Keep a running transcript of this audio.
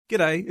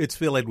G'day, it's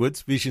Phil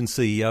Edwards, Vision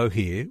CEO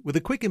here, with a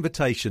quick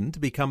invitation to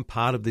become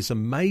part of this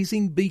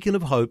amazing beacon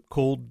of hope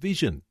called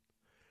Vision.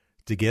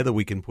 Together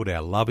we can put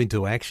our love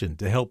into action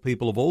to help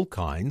people of all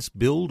kinds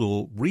build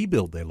or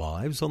rebuild their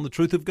lives on the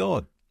truth of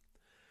God.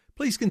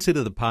 Please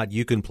consider the part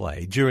you can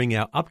play during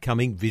our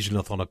upcoming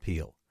Visionathon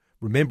appeal,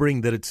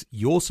 remembering that it's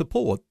your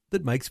support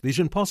that makes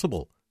Vision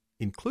possible,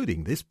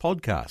 including this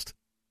podcast.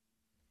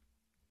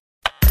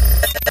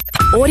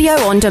 Audio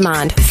on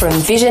demand from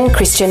Vision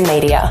Christian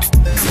Media.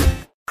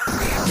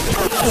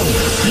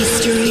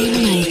 History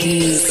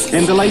Makers.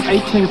 In the late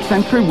 18th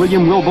century,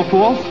 William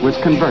Wilberforce was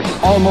converted.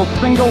 Almost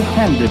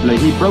single-handedly,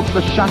 he broke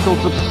the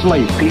shackles of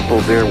slavery. People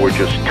there were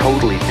just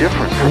totally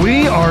different.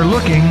 We are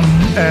looking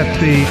at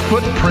the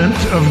footprint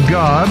of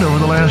God over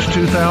the last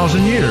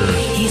 2,000 years.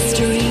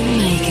 History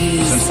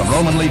Makers. Since the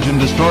Roman legion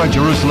destroyed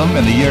Jerusalem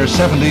in the year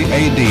 70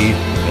 A.D.,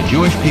 the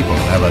Jewish people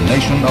have a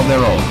nation of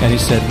their own. And he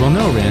said, well,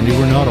 no, Randy,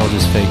 we're not all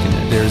just faking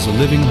it. There's a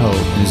living hope,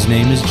 and his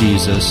name is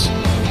Jesus.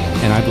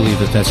 And I believe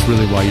that that's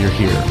really why you're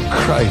here.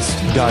 Christ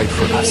died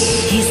for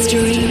us.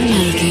 History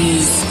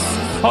Makers.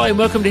 Hi, and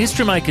welcome to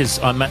History Makers.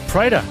 I'm Matt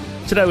Prater.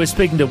 Today we're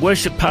speaking to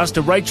Worship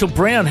Pastor Rachel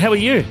Brown. How are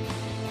you?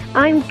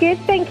 I'm good,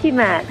 thank you,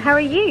 Matt. How are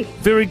you?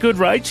 Very good,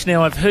 Rach.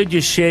 Now, I've heard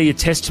you share your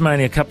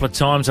testimony a couple of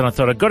times, and I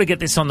thought I've got to get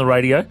this on the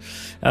radio.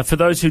 For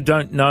those who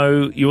don't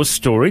know your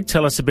story,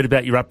 tell us a bit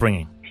about your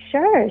upbringing.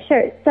 Sure.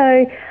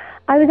 So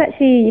I was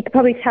actually, you could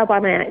probably tell by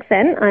my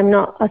accent, I'm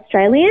not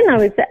Australian. I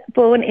was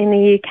born in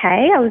the UK.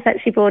 I was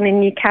actually born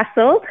in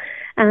Newcastle,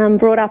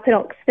 brought up in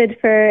Oxford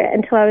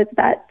until I was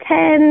about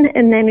 10,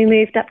 and then we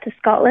moved up to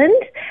Scotland.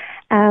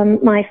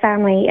 My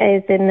family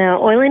is in the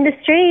oil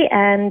industry,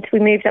 and we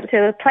moved up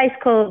to a place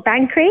called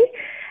Banchory,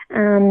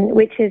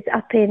 which is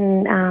up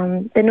in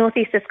the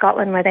northeast of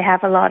Scotland, where they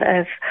have a lot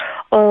of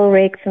oil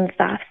rigs and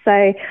stuff.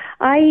 So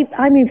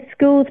I moved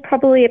schools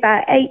probably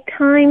about 8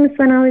 times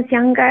when I was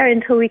younger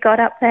until we got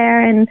up there,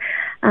 and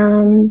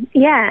and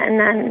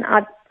then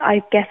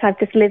I guess I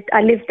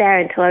lived there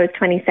until I was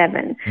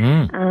 27.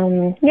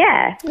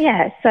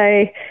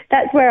 So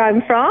that's where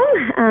I'm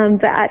from.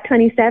 But at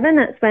 27,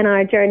 that's when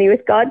our journey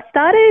with God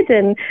started,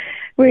 and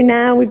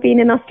we've been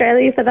in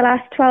Australia for the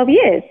last 12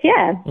 years.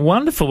 Yeah.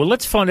 Wonderful. Well,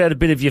 let's find out a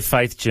bit of your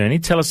faith journey.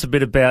 Tell us a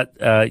bit about,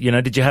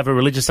 did you have a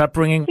religious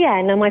upbringing?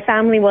 Yeah, no, my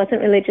family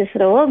wasn't religious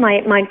at all.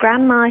 My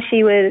grandma,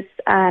 she was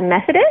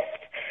Methodist,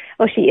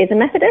 or she is a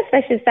Methodist,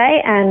 I should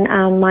say,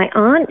 and my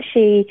aunt,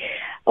 she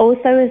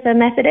also is a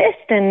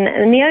Methodist,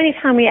 and the only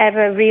time we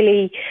ever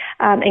really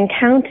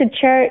encountered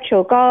church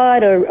or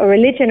God or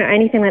religion or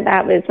anything like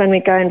that was when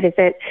we'd go and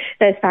visit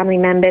those family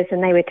members,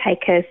 and they would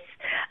take us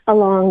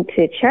along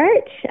to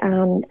church.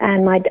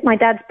 And my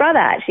dad's brother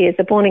actually is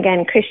a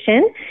born-again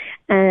Christian,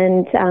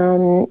 and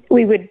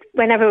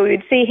whenever we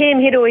would see him,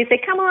 he'd always say,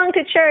 come along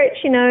to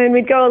church, and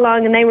we'd go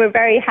along, and they were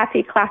very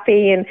happy,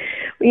 clappy, and,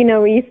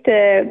 we used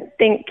to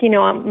think,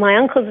 my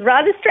uncle's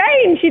rather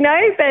strange,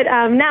 but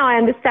now I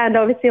understand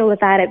obviously all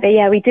about it. But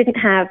yeah, we didn't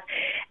have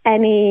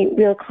any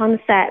real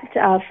concept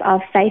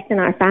of faith in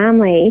our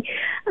family,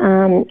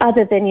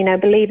 other than,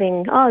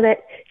 believing,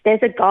 that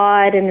there's a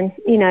God, and,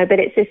 but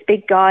it's this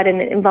big God,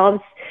 and it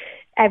involves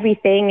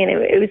everything, and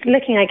it was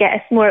looking, I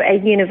guess, more a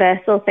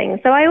universal thing.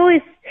 So I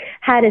always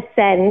had a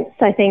sense,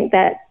 I think,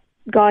 that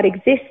God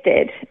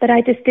existed, but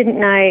I just didn't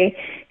know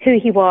who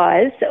he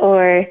was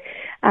or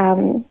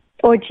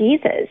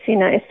Jesus,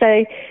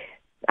 So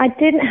I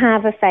didn't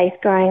have a faith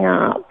growing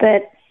up,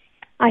 but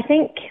I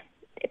think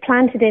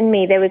planted in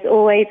me, there was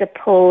always a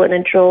pull and a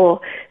draw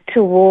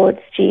towards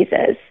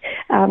Jesus,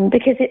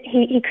 because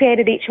he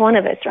created each one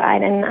of us,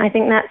 right? And I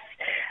think that's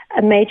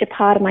a major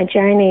part of my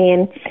journey.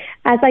 And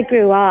as I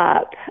grew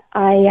up,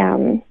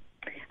 I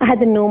had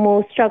the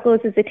normal struggles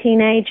as a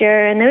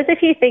teenager, and there was a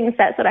few things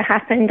that sort of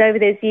happened over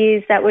those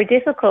years that were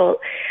difficult.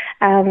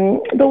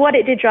 But what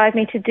it did drive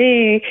me to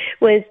do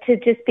was to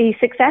just be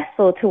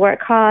successful, to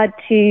work hard,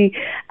 to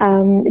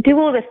do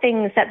all the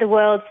things that the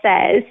world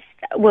says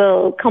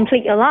will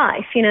complete your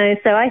life,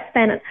 So I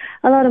spent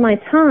a lot of my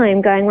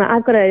time going, well,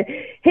 I've got to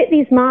hit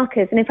these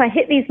markers, and if I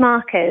hit these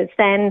markers,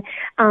 then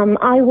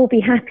I will be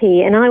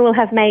happy, and I will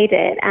have made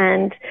it,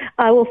 and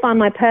I will find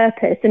my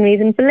purpose and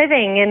reason for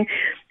living. And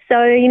so,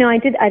 I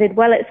did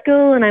well at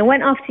school, and I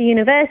went off to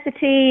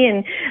university,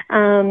 and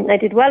I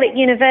did well at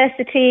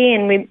university,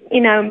 and we,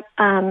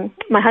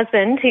 my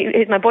husband,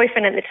 who's my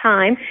boyfriend at the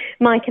time,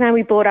 Mike and I,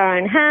 we bought our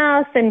own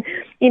house, and,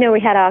 we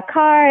had our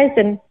cars,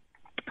 and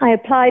I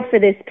applied for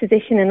this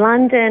position in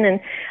London, and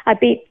I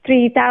beat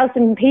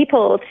 3,000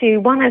 people to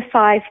one of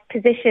 5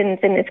 positions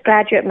in this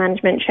graduate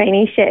management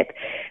traineeship,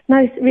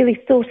 most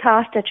really sought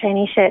after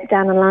traineeship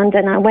down in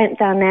London. I went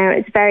down there. It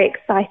was a very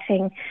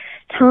exciting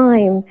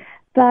time,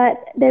 but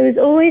there was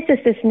always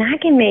just this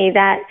nag in me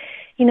that,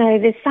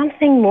 there's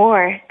something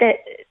more, that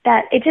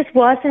it just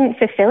wasn't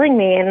fulfilling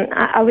me. And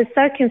I was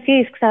so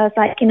confused, because I was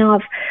like,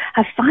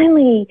 I've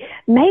finally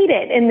made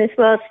it in this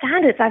world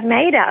standards. I've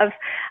made it.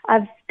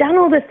 I've done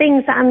all the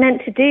things that I'm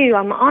meant to do.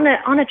 I'm on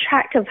a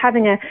track of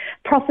having a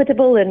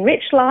profitable and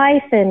rich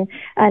life and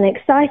an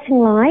exciting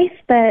life,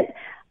 but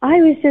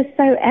I was just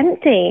so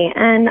empty,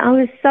 and I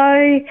was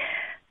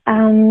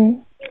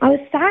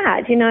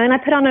sad, you know, and I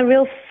put on a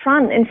real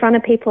front in front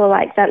of people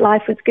like that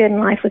life was good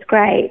and life was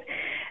great.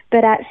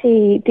 But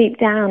actually deep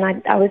down,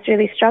 I was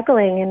really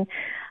struggling. And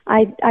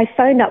I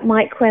phoned up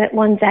Mike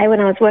one day when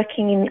I was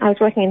working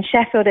in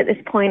Sheffield at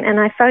this point, and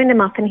I phoned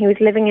him up, and he was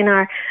living in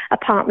our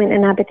apartment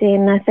in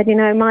Aberdeen. And I said, you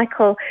know,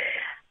 Michael,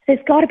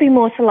 there's got to be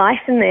more to life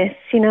than this.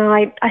 You know,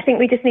 I think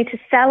we just need to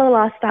sell all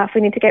our stuff.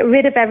 We need to get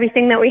rid of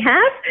everything that we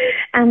have,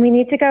 and we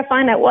need to go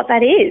find out what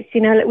that is.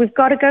 You know, we've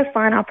got to go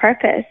find our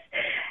purpose.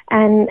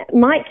 And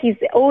Mike, he's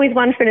always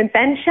one for an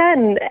adventure,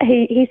 and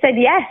he said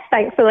yes,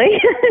 thankfully.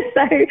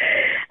 So,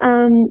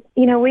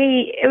 you know,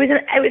 it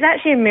was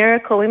actually a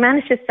miracle. We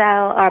managed to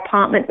sell our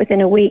apartment within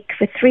a week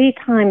for 3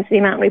 times the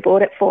amount we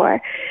bought it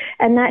for,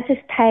 and that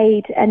just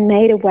paid and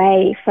made a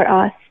way for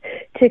us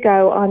to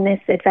go on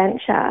this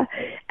adventure.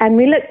 And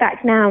we look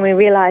back now and we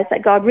realize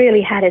that God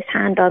really had his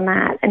hand on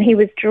that, and he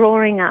was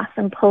drawing us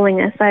and pulling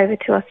us over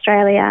to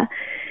Australia.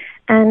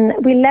 And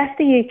we left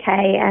the UK,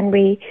 and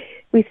we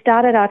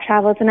started our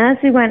travels, and as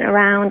we went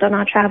around on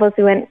our travels,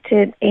 we went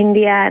to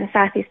India and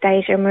Southeast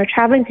Asia, and we were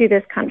traveling through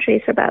those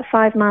countries for about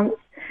 5 months.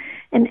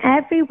 And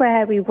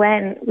everywhere we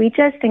went, we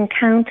just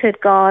encountered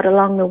God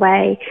along the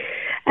way,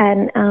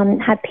 and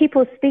had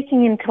people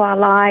speaking into our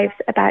lives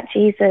about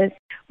Jesus.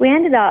 We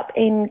ended up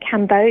in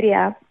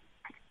Cambodia,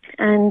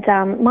 and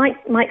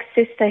Mike's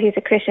sister, who's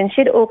a Christian,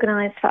 she'd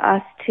organized for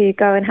us to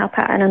go and help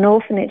out in an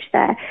orphanage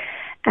there.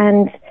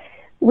 And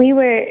we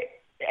were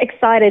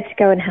excited to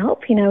go and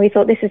help. You know, we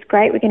thought, this is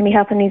great, we're going to be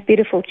helping these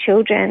beautiful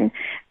children.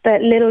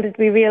 But little did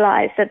we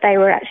realize that they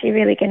were actually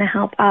really going to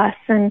help us.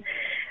 And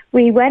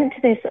we went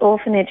to this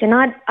orphanage, and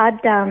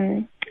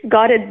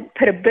God had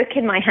put a book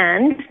in my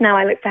hand. Now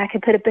I look back,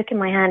 and put a book in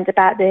my hand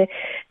about the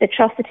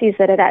atrocities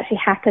that had actually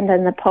happened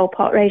in the Pol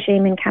Pot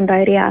regime in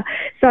Cambodia.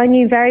 So I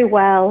knew very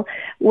well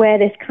where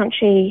this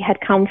country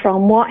had come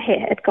from, what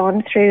it had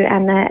gone through,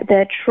 and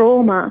the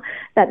trauma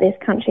that this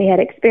country had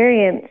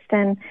experienced.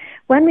 And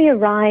when we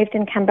arrived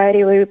in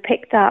Cambodia, we were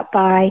picked up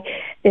by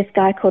this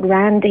guy called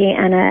Randy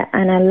and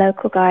a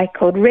local guy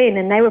called Rin,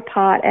 and they were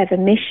part of a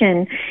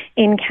mission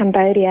in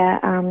Cambodia,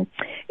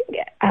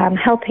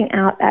 helping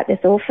out at this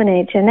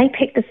orphanage. And they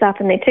picked us up,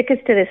 and they took us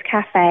to this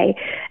cafe,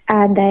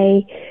 and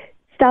they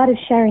started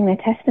sharing their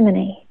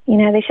testimony. You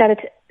know, they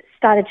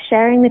started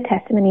sharing the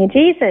testimony of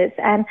Jesus.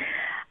 And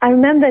I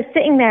remember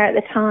sitting there at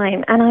the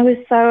time, and I was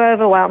so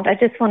overwhelmed. I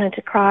just wanted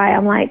to cry.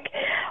 I'm like,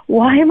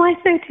 why am I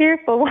so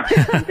tearful?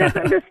 I don't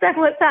understand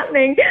what's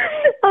happening.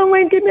 Oh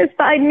my goodness.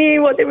 But I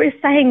knew what they were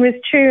saying was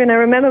true. And I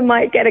remember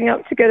Mike getting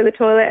up to go to the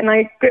toilet, and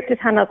I gripped his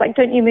hand. I was like,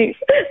 don't you move.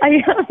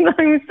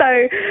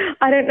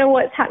 I don't know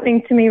what's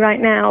happening to me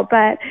right now,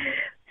 but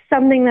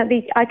something that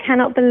I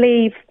cannot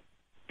believe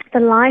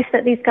the life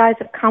that these guys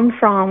have come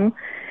from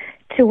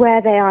to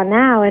where they are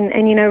now.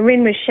 And you know,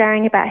 Rin was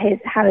sharing about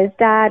how his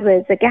dad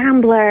was a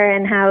gambler,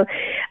 and how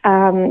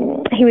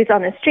he was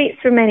on the streets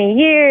for many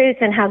years,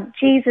 and how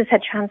Jesus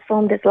had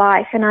transformed his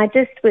life. And I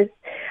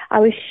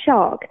was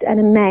shocked and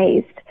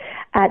amazed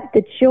at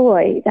the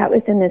joy that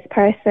was in this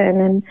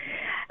person. And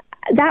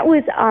that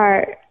was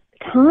our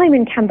time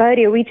in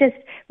Cambodia.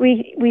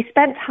 We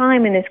spent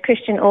time in this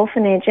Christian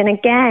orphanage, and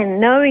again,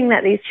 knowing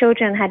that these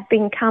children had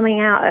been coming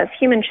out of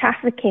human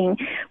trafficking,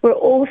 were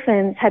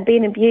orphans, had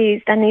been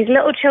abused, and these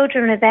little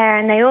children are there,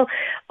 and they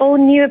all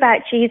knew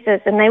about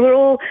Jesus, and they were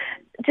all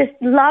just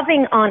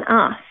loving on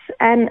us.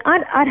 And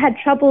I'd had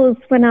troubles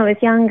when I was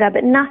younger,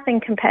 but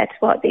nothing compared to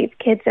what these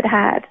kids had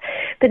had.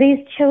 But these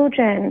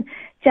children,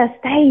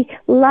 they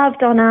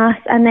loved on us,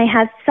 and they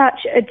had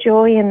such a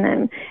joy in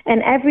them.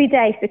 And every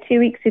day for 2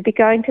 weeks, we'd be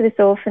going to this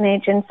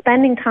orphanage and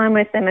spending time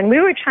with them. And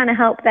we were trying to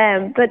help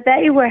them, but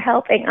they were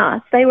helping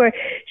us. They were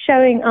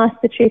showing us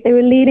the truth. They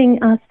were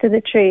leading us to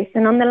the truth.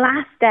 And on the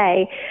last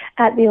day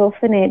at the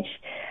orphanage,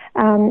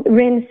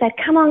 Rin said,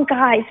 come on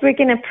guys, we're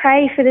going to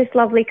pray for this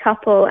lovely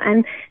couple.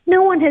 And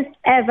no one has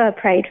ever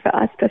prayed for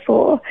us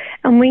before.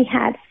 And we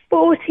had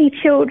 40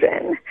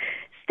 children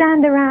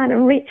stand around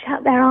and reach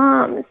out their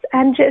arms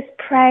and just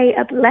pray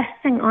a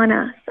blessing on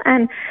us.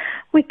 And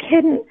we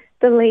couldn't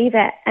believe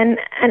it. And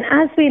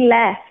as we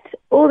left,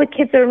 all the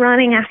kids were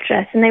running after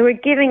us, and they were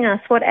giving us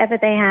whatever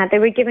they had. They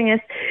were giving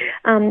us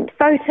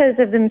photos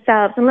of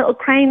themselves and little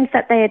cranes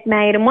that they had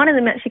made. And one of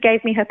them actually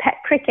gave me her pet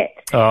cricket.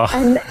 Oh.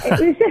 And it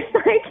was just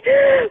like,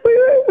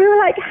 we were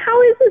like,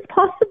 how is this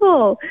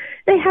possible?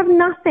 They have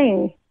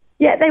nothing,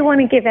 yet they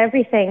want to give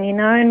everything, you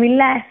know. And we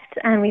left,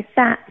 and we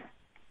sat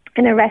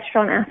in a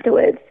restaurant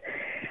afterwards,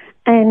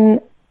 and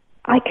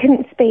I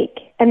couldn't speak,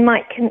 and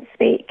Mike couldn't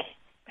speak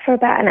for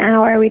about an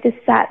hour. We just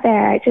sat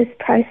there just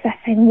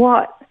processing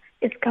what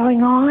is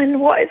going on,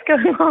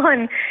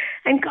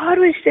 and God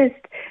was just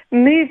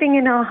moving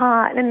in our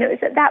heart. And it was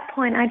at that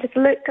point I just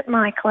looked at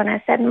Michael and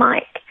I said,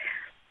 Mike,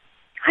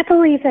 I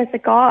believe there's a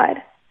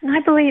God, and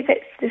I believe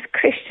it's this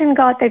Christian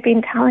God they've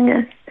been telling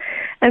us.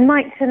 And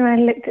Mike turned around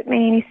and looked at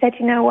me, and he said,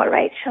 you know what,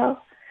 Rachel,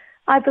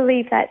 I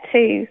believe that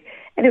too.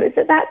 And it was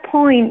at that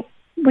point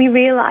we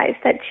realized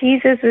that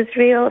Jesus was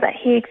real, that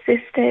he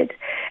existed,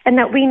 and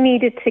that we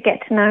needed to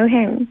get to know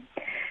him.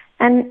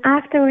 And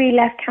after we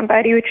left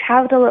Cambodia, we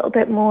traveled a little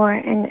bit more,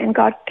 and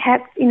God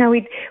kept,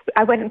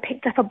 I went and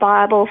picked up a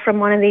Bible from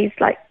one of these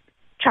like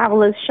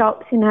travelers'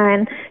 shops,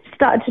 and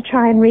started to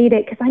try and read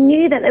it because I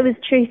knew that there was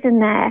truth in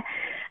there.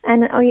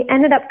 And we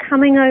ended up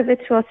coming over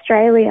to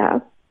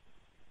Australia,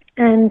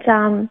 and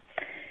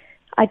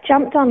I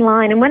jumped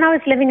online. And when I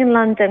was living in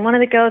London, one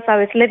of the girls I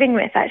was living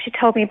with actually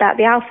told me about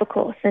the Alpha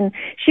Course. And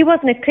she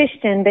wasn't a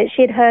Christian, but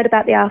she had heard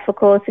about the Alpha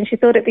Course, and she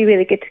thought it'd be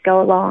really good to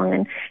go along.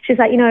 And she's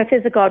like, if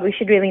there's a God, we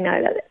should really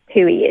know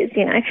who he is,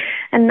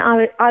 And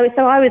I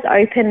was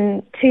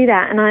open to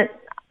that, and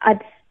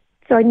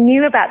I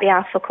knew about the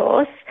Alpha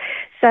Course.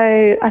 So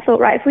I thought,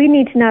 right, if we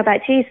need to know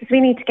about Jesus,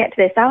 we need to get to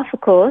this Alpha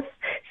Course.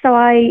 So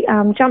I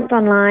jumped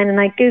online and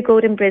I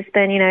Googled in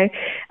Brisbane,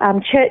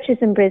 churches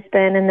in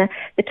Brisbane, and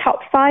the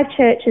top 5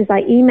 churches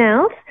I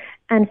emailed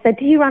and said,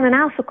 do you run an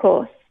Alpha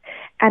Course?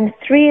 And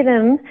 3 of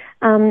them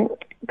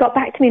got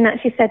back to me and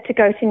actually said to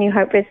go to New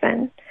Hope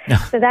Brisbane.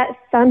 So that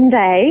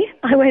Sunday,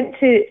 I went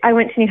to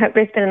New Hope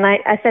Brisbane, and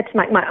I said to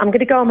Mike, I'm going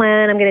to go on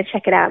my own. I'm going to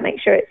check it out, make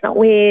sure it's not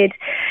weird.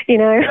 I'm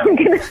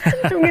going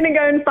to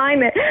go and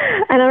find it.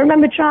 And I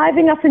remember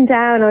driving up and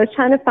down. I was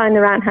trying to find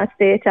the Roundhouse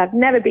Theatre. I've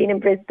never been in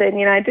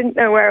Brisbane. I didn't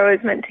know where I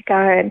was meant to go.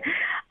 And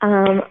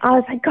I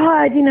was like,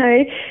 God,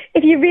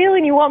 if you're real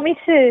and you want me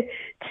to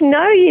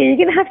know you, you're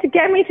going to have to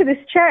get me to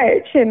this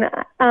church. And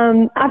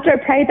after I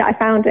prayed that, I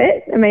found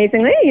it,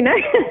 amazingly,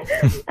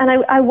 And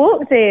I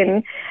walked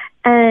in.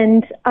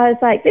 And I was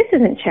like, this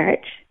isn't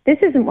church. This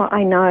isn't what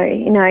I know.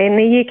 In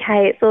the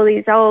UK, it's all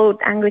these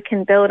old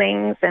Anglican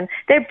buildings, and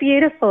they're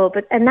beautiful,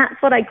 and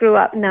that's what I grew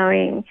up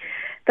knowing.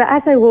 But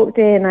as I walked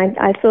in,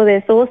 I saw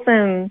this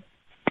awesome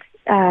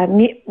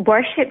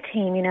worship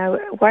team,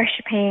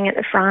 worshiping at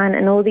the front,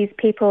 and all these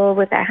people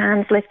with their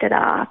hands lifted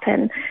up.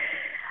 And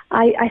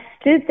I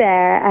stood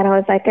there, and I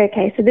was like,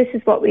 okay, so this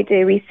is what we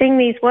do. We sing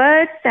these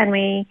words, and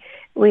we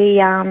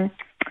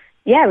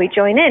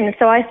join in.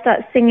 So I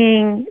start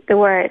singing the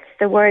words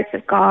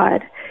of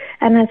God.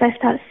 And as I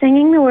start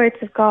singing the words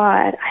of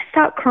God, I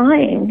start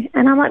crying.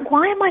 And I'm like,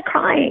 why am I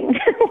crying?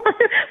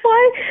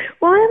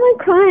 why am I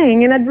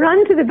crying? And I'd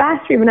run to the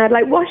bathroom and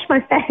I'd wash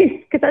my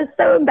face because I was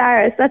so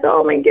embarrassed. I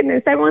thought, oh my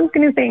goodness, everyone's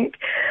going to think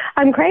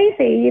I'm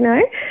crazy,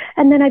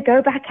 And then I'd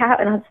go back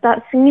out and I'd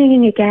start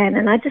singing again.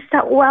 And I'd just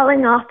start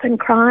welling up and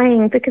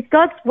crying because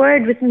God's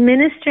word was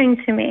ministering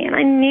to me. And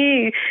I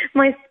knew,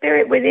 my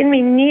spirit within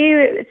me knew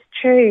it was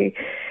true.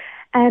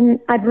 And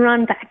I'd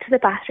run back to the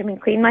bathroom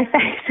and clean my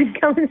face and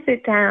go and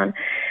sit down.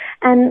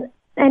 And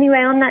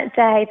anyway, on that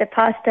day, the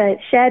pastor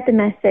shared the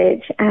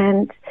message.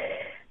 And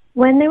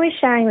when they were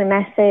sharing the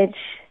message,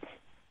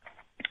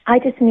 I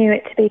just knew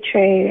it to be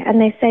true.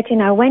 And they said,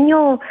 when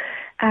you're,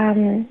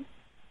 do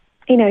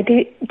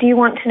you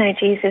want to know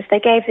Jesus? They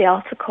gave the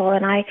altar call,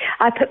 and I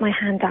put my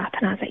hand up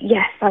and I was like,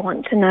 yes, I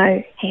want to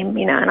know him,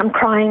 and I'm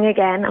crying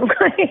again.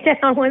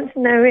 I want to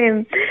know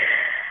him.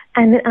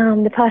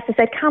 And the pastor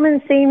said, come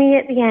and see me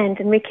at the end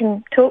and we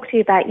can talk to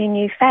you about your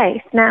new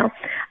faith. Now,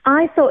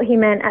 I thought he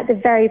meant at the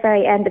very,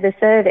 very end of the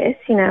service,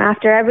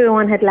 after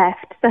everyone had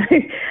left. So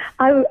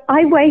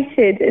I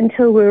waited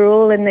until we were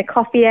all in the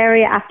coffee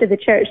area after the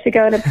church to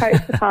go and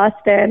approach the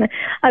pastor. And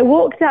I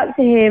walked up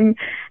to him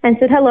and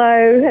said,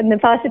 hello. And the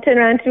pastor turned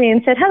around to me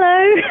and said,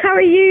 hello, how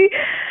are you?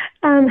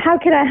 How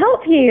can I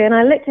help you? And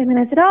I looked at him and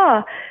I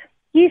said,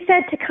 you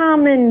said to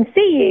come and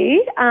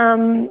see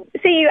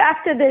you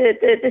after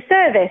the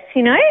service,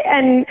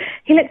 And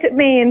he looked at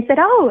me and said,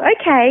 oh,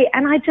 okay.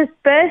 And I just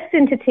burst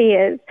into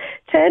tears,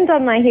 turned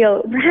on my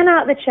heel, ran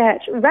out the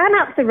church, ran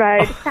up the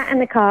road, sat in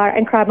the car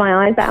and cried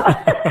my eyes out.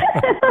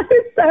 I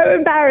was so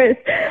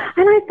embarrassed.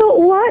 And I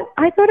thought, what?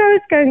 I thought I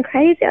was going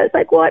crazy. I was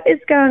like, what is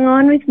going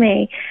on with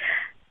me?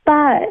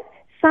 But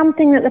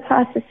something that the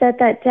pastor said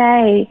that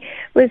day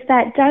was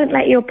that don't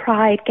let your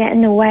pride get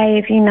in the way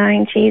of you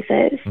knowing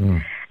Jesus.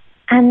 Mm.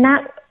 And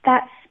that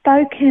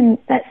spoke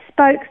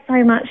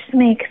so much to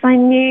me because I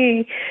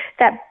knew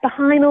that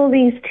behind all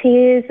these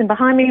tears and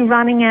behind me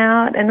running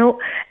out and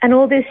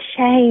all this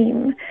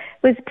shame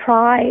was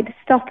pride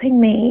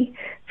stopping me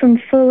from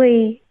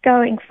fully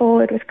going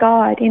forward with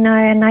God, and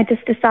I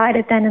just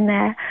decided then and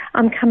there,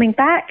 I'm coming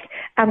back,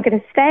 I'm going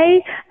to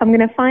stay, I'm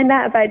going to find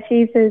out about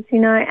Jesus,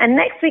 and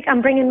next week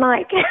I'm bringing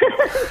Mike.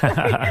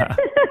 I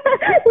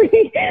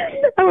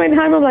went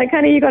home, I'm like,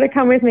 honey, you got to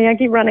come with me, I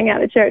keep running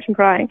out of church and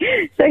crying.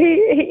 So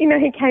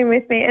he came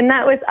with me, and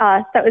that was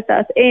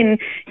us in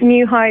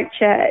New Hope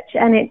Church,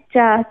 and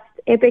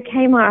it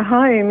became our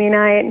home,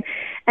 and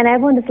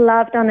everyone just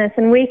loved on us,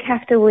 and week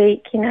after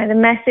week, the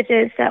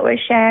messages that were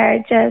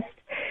shared just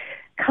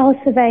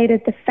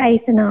cultivated the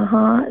faith in our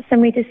hearts,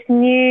 and we just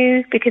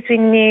knew because we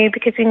knew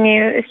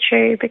it was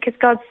true, because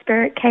God's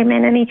Spirit came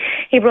in and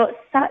he brought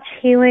such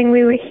healing.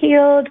 We were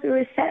healed, we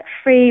were set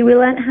free, we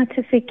learned how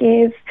to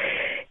forgive,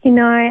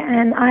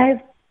 and I've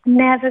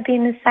never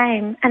been the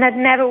same, and I'd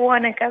never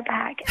want to go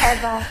back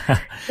ever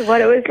to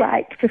what it was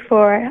like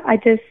before.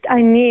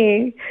 I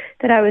knew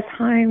that I was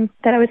home,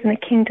 that I was in the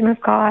kingdom of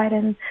God,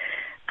 and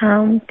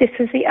this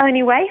was the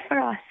only way for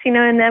us,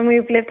 and then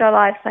we've lived our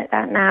lives like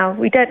that now.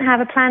 We don't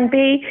have a plan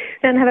B, we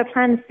don't have a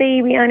plan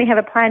C, we only have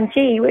a plan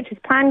G, which is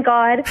plan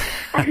God,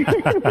 and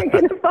we're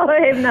going to follow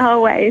him the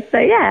whole way. So,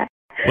 yeah.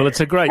 Well,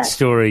 it's a great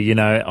story.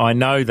 I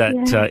know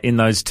that in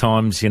those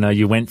times,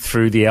 you went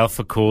through the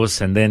Alpha course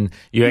and then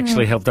you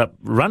actually helped up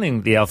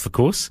running the Alpha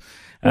course.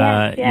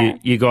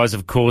 You guys,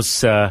 of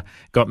course,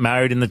 got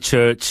married in the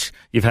church.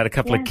 You've had a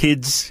couple of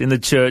kids in the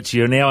church.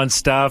 You're now on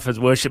staff as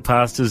worship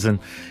pastors. And,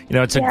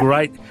 it's a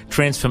great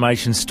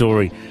transformation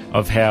story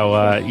of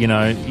how,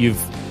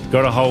 you've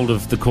got a hold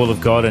of the call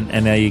of God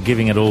and now you're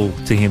giving it all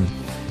to him.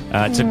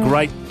 It's a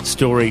great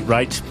story,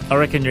 Rach. I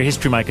reckon you're a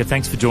history maker.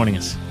 Thanks for joining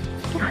us.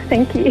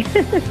 Thank you.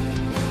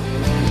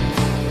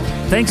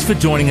 Thanks for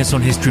joining us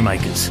on History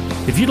Makers.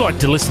 If you'd like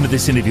to listen to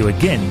this interview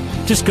again,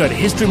 just go to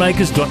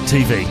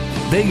historymakers.tv.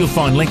 There you'll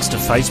find links to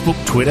Facebook,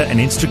 Twitter and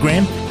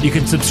Instagram. You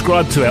can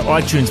subscribe to our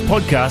iTunes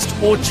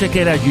podcast or check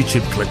out our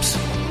YouTube clips.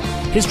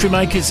 History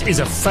Makers is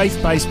a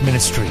faith-based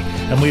ministry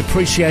and we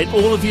appreciate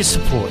all of your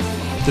support.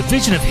 The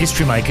vision of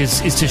History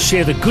Makers is to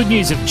share the good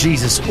news of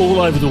Jesus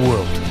all over the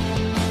world.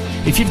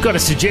 If you've got a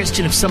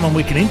suggestion of someone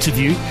we can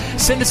interview,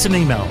 send us an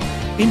email,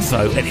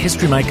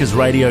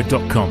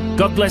 info@historymakersradio.com.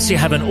 God bless you.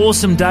 Have an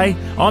awesome day.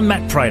 I'm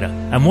Matt Prater,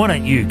 and why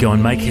don't you go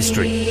and make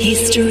history?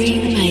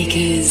 History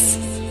Makers.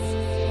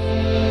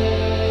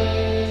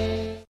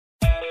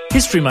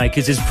 History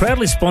Makers is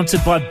proudly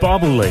sponsored by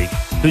Bible League,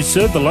 who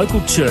serve the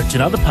local church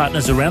and other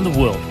partners around the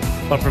world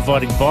by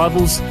providing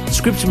Bibles,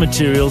 scripture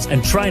materials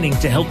and training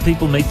to help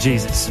people meet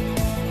Jesus.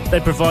 They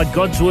provide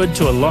God's Word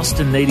to a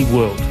lost and needy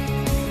world.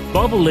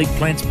 Bible League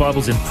plants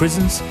Bibles in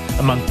prisons,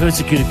 among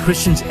persecuted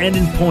Christians and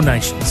in poor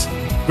nations,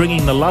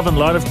 bringing the love and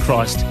light of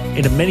Christ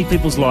into many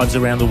people's lives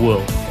around the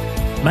world.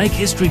 Make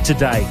history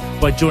today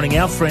by joining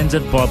our friends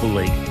at Bible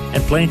League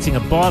and planting a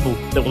Bible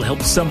that will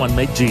help someone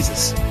meet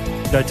Jesus.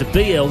 Go to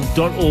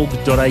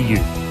bl.org.au.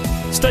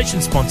 Station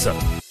sponsor.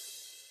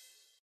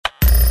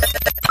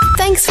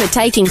 Thanks for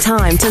taking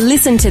time to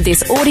listen to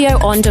this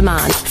audio on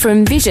demand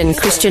from Vision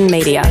Christian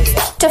Media.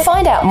 To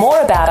find out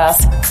more about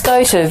us,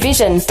 go to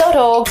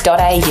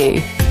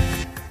vision.org.au.